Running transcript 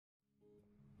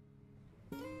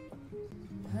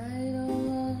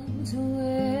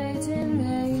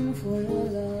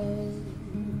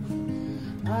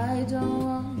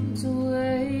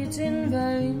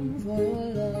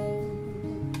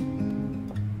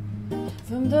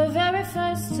From the very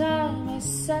first time I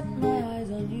set my eyes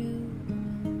on you,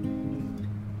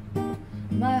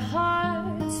 my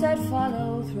heart said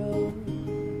follow through.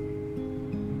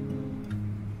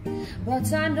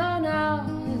 But I know now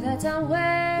that I'm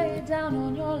way down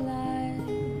on your line.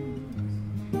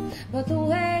 But the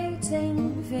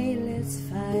waiting veil is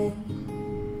fine.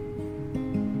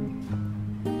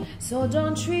 So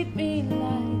don't treat me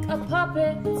like a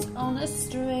puppet on a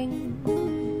string,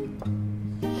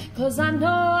 'cause I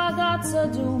know I got to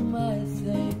do my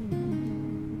thing.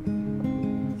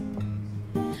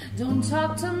 Don't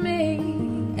talk to me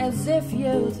as if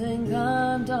you think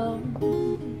I'm dumb.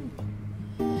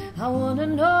 I wanna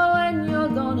know when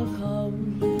you're gonna come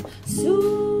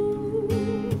soon.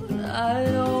 I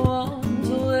don't want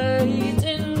to wait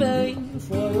in vain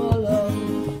for your love.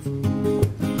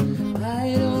 I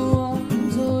don't want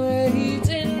to wait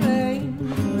in vain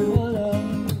for your love.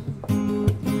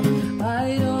 I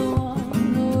don't want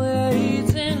to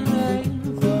wait in vain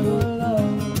for your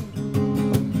love.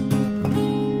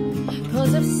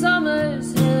 'Cause if summer's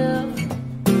here,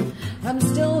 I'm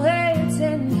still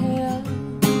waiting here.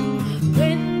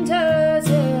 Winter's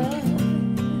here,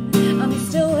 I'm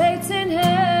still waiting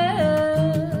here.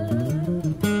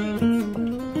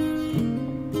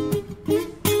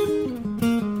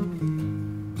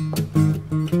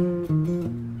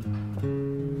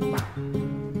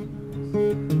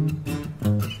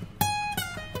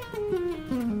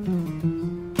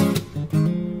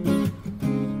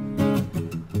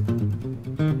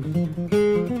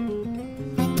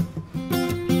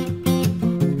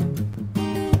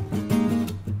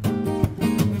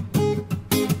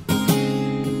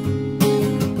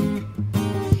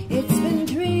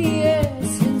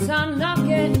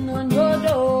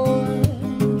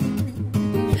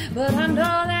 But I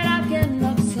know that I can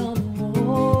love some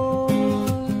more.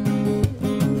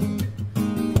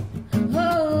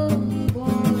 Oh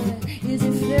boy, is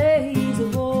it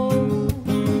feasible?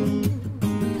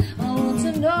 I want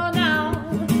to know now,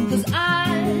 'cause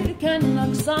I can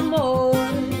love some more.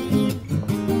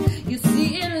 You see,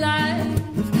 in life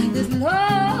there's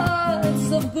lots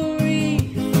of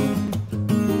grief,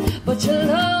 but your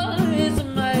love is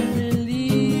my relief.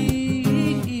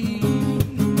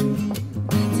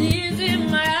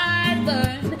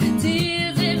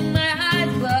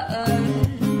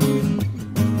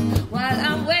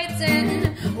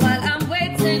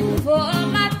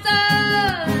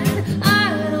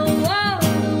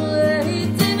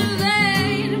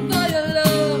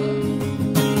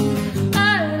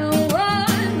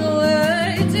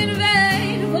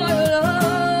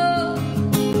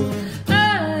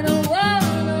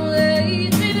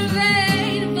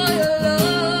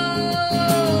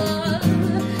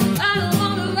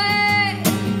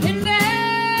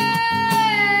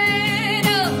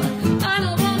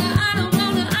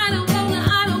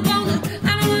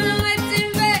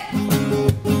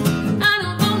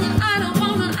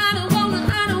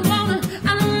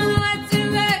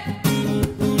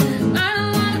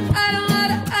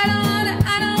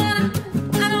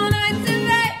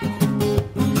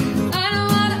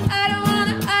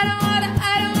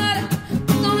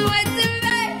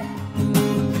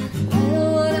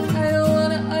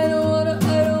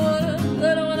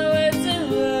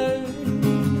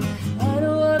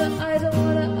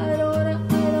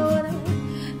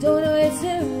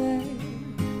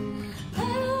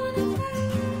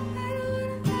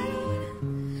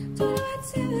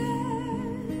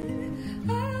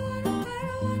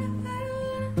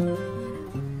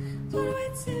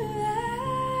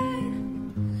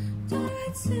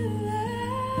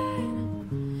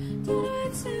 Don't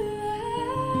wait too